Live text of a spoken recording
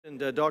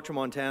Dr.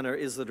 Montaner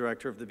is the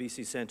director of the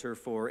BC Centre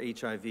for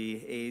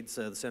HIV/AIDS,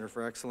 the Centre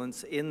for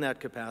Excellence. In that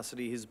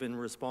capacity, he's been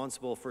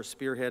responsible for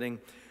spearheading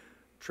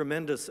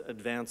tremendous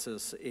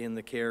advances in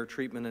the care,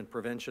 treatment, and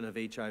prevention of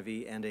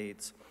HIV and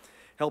AIDS,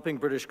 helping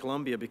British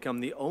Columbia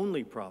become the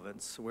only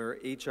province where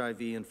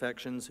HIV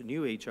infections,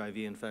 new HIV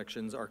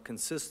infections, are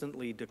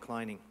consistently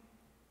declining.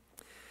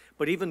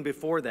 But even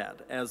before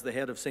that, as the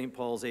head of St.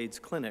 Paul's AIDS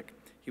Clinic,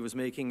 he was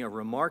making a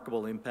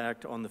remarkable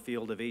impact on the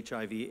field of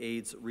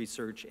HIV/AIDS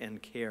research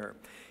and care.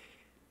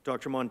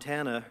 Dr.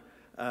 Montaner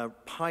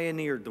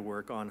pioneered the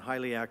work on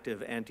highly active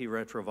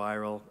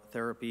antiretroviral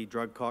therapy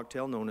drug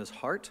cocktail known as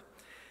HAART,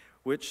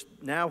 which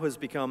now has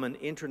become an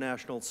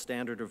international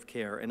standard of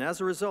care. And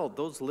as a result,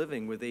 those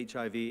living with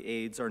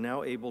HIV/AIDS are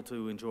now able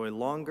to enjoy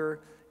longer,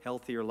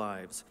 healthier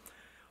lives.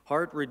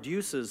 HAART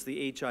reduces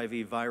the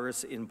HIV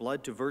virus in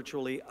blood to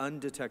virtually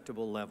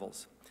undetectable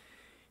levels.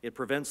 It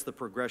prevents the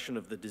progression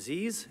of the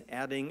disease,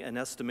 adding an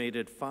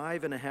estimated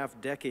 5.5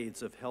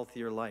 decades of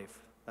healthier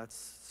life.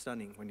 That's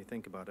stunning when you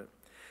think about it.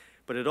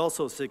 But it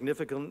also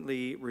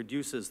significantly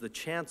reduces the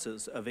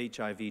chances of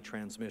HIV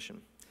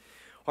transmission.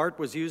 HAART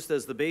was used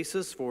as the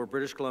basis for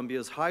British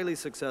Columbia's highly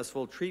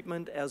successful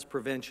treatment as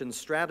prevention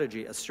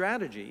strategy, a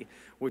strategy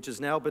which has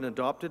now been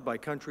adopted by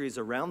countries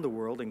around the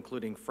world,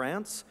 including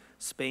France,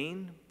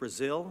 Spain,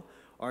 Brazil,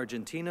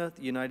 Argentina,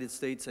 the United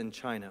States, and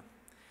China.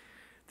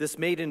 This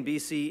Made in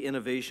BC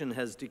innovation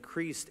has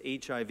decreased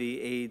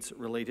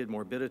HIV/AIDS-related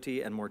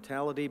morbidity and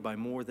mortality by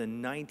more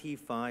than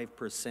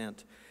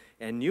 95%,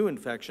 and new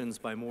infections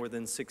by more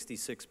than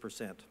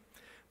 66%.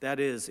 That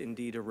is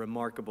indeed a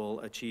remarkable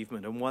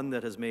achievement, and one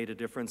that has made a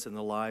difference in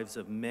the lives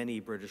of many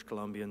British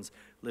Columbians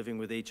living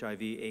with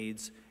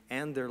HIV/AIDS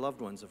and their loved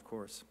ones, of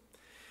course.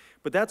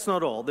 But that's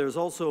not all. There's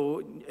also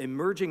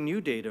emerging new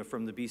data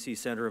from the BC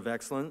Centre of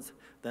Excellence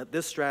that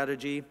this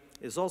strategy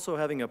is also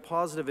having a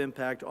positive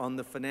impact on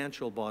the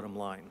financial bottom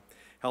line,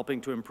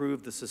 helping to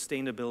improve the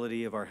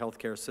sustainability of our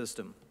healthcare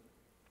system.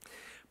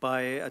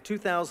 By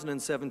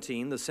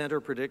 2017, the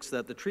Centre predicts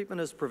that the treatment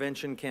as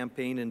prevention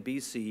campaign in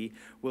BC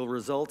will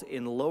result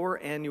in lower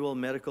annual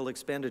medical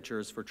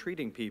expenditures for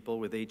treating people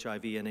with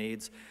HIV and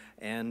AIDS,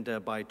 and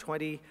by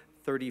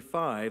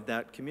 2035,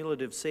 that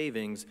cumulative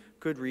savings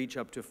could reach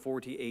up to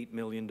 $48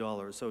 million.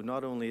 So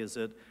not only is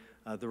it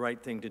the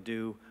right thing to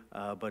do,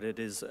 but it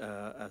is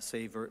a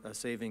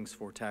savings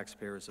for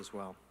taxpayers as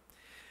well.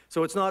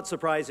 So it's not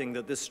surprising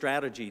that this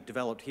strategy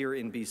developed here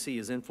in BC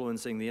is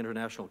influencing the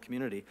international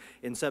community.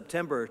 In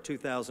September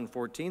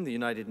 2014, the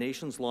United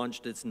Nations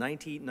launched its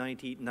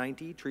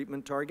 90-90-90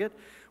 treatment target,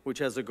 which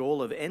has a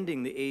goal of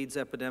ending the AIDS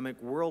epidemic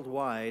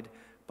worldwide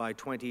by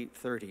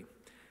 2030.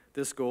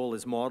 This goal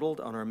is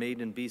modeled on our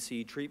Made in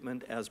BC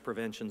treatment as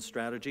prevention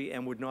strategy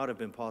and would not have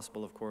been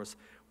possible, of course,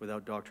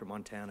 without Dr.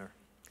 Montaner.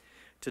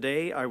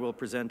 Today, I will be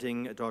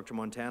presenting Dr.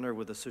 Montaner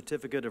with a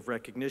certificate of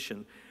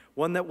recognition,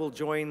 one that will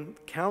join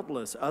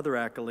countless other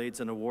accolades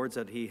and awards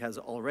that he has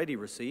already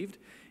received,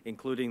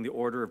 including the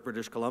Order of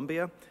British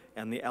Columbia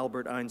and the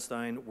Albert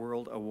Einstein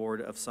World Award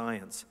of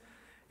Science,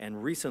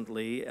 and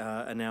recently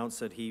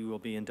announced that he will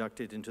be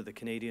inducted into the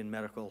Canadian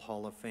Medical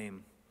Hall of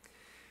Fame.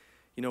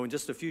 You know, in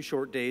just a few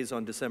short days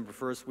on December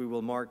 1st, we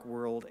will mark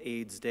World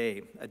AIDS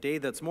Day, a day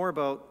that's more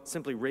about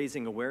simply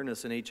raising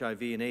awareness in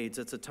HIV and AIDS.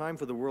 It's a time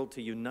for the world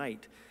to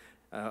unite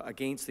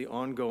against the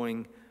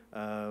ongoing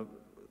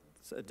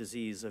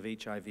disease of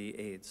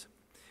HIV/AIDS.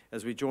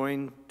 As we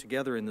join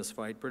together in this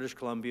fight, British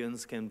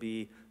Columbians can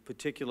be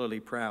particularly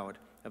proud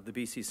of the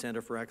BC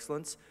Centre for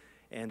Excellence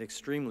and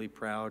extremely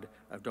proud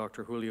of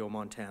Dr. Julio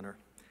Montaner.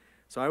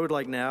 So I would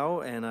like now,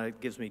 and it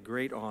gives me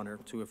great honor,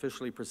 to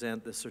officially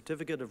present the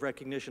certificate of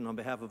recognition on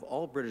behalf of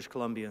all British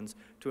Columbians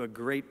to a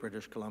great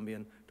British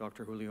Columbian,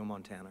 Dr. Julio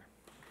Montaner.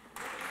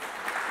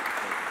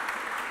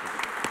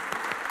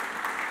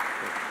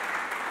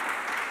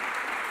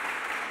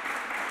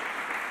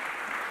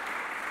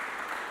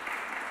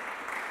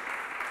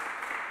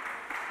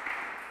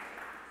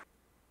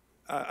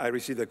 I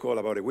received a call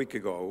about a week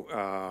ago,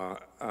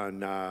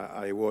 and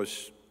I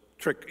was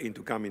tricked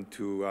into coming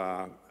to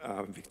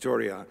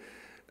Victoria.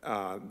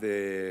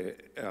 The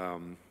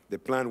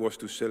plan was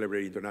to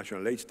celebrate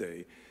International AIDS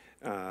Day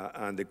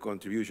and the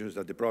contributions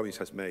that the province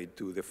has made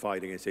to the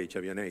fight against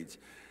HIV and AIDS.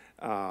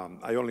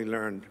 I only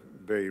learned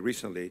very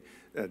recently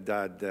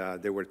that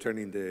they were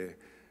turning the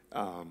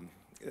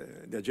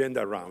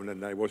agenda around,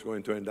 and I was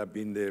going to end up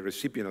being the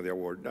recipient of the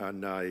award.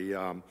 And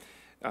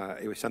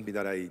it was something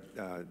that I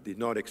did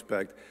not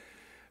expect.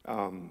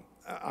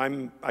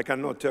 I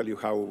cannot tell you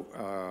how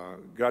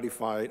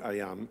gratified I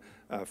am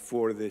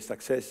for the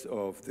success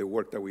of the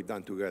work that we've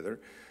done together.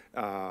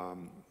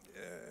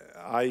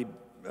 I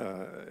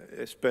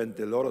spent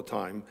a lot of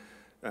time,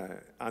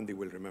 Andy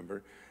will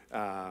remember,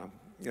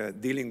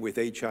 dealing with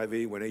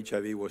HIV when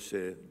HIV was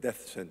a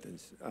death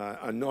sentence,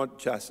 and not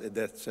just a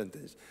death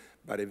sentence,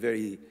 but a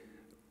very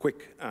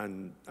quick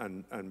and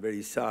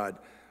very sad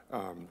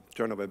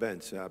turn of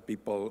events.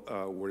 People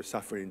were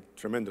suffering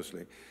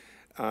tremendously.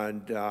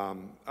 And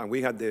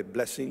we had the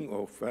blessing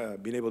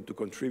of being able to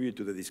contribute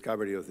to the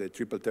discovery of the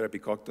triple therapy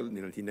cocktail in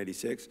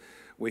 1996.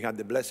 We had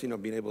the blessing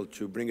of being able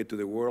to bring it to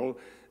the world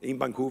in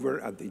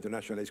Vancouver at the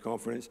International AIDS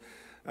Conference.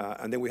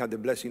 And then we had the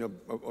blessing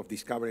of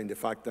discovering the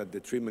fact that the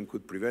treatment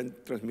could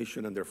prevent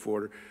transmission and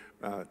therefore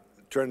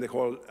turn the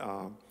whole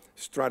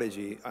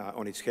strategy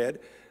on its head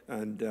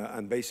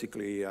and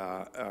basically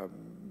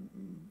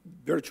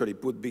virtually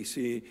put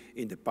BC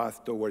in the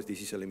path towards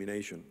disease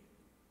elimination.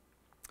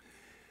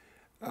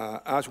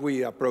 As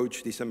we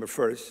approach December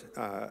 1st,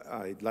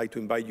 I'd like to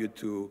invite you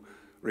to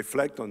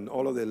reflect on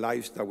all of the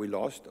lives that we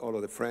lost, all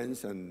of the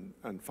friends and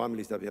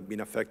families that have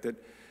been affected,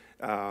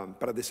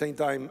 but at the same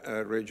time,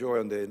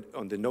 rejoice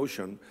on the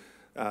notion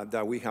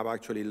that we have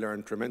actually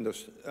learned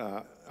tremendous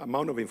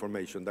amount of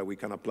information that we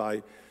can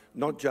apply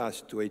not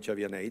just to HIV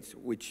and AIDS,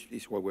 which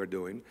is what we're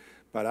doing,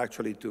 but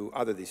actually to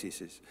other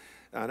diseases.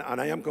 And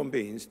I am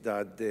convinced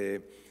that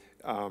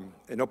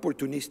an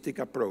opportunistic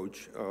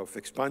approach of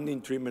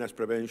expanding treatment as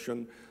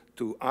prevention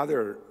to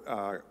other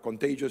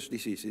contagious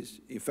diseases,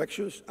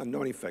 infectious and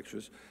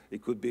non-infectious.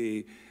 It could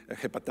be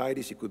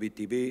hepatitis, it could be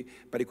TB,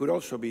 but it could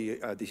also be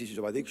diseases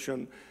of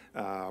addiction,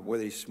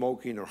 whether it's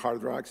smoking or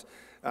hard drugs,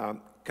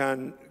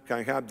 can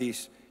have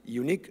this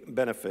unique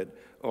benefit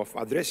of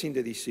addressing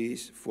the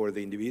disease for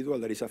the individual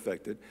that is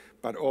affected,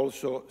 but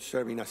also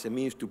serving as a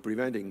means to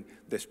preventing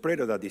the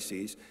spread of that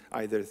disease,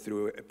 either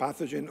through a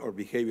pathogen or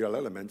behavioral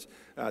elements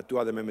to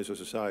other members of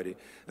society.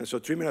 And so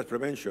treatment as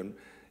prevention,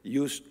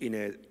 used in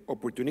an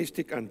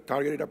opportunistic and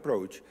targeted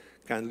approach,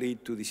 can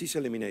lead to disease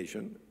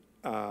elimination,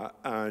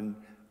 and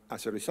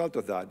as a result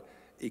of that,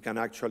 it can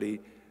actually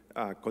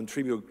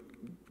contribute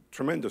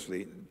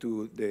tremendously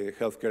to the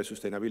healthcare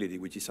sustainability,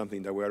 which is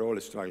something that we are all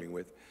struggling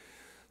with.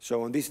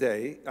 So on this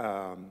day,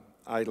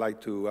 I'd like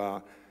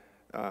to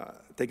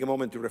take a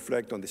moment to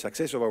reflect on the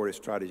success of our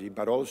strategy,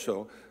 but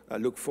also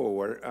look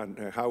forward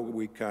and how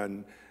we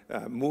can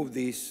move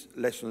these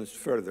lessons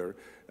further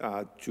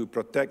to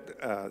protect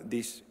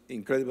this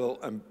incredible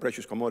and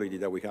precious commodity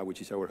that we have,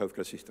 which is our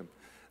healthcare system.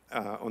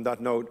 On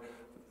that note,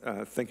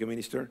 thank you,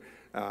 Minister.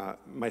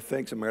 My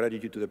thanks and my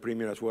gratitude to the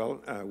Premier as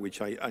well,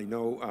 which I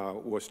know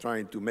was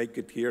trying to make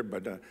it here,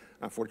 but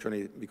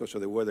unfortunately, because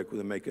of the weather,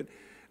 couldn't make it.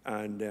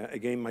 And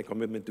again, my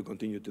commitment to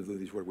continue to do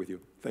this work with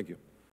you. Thank you.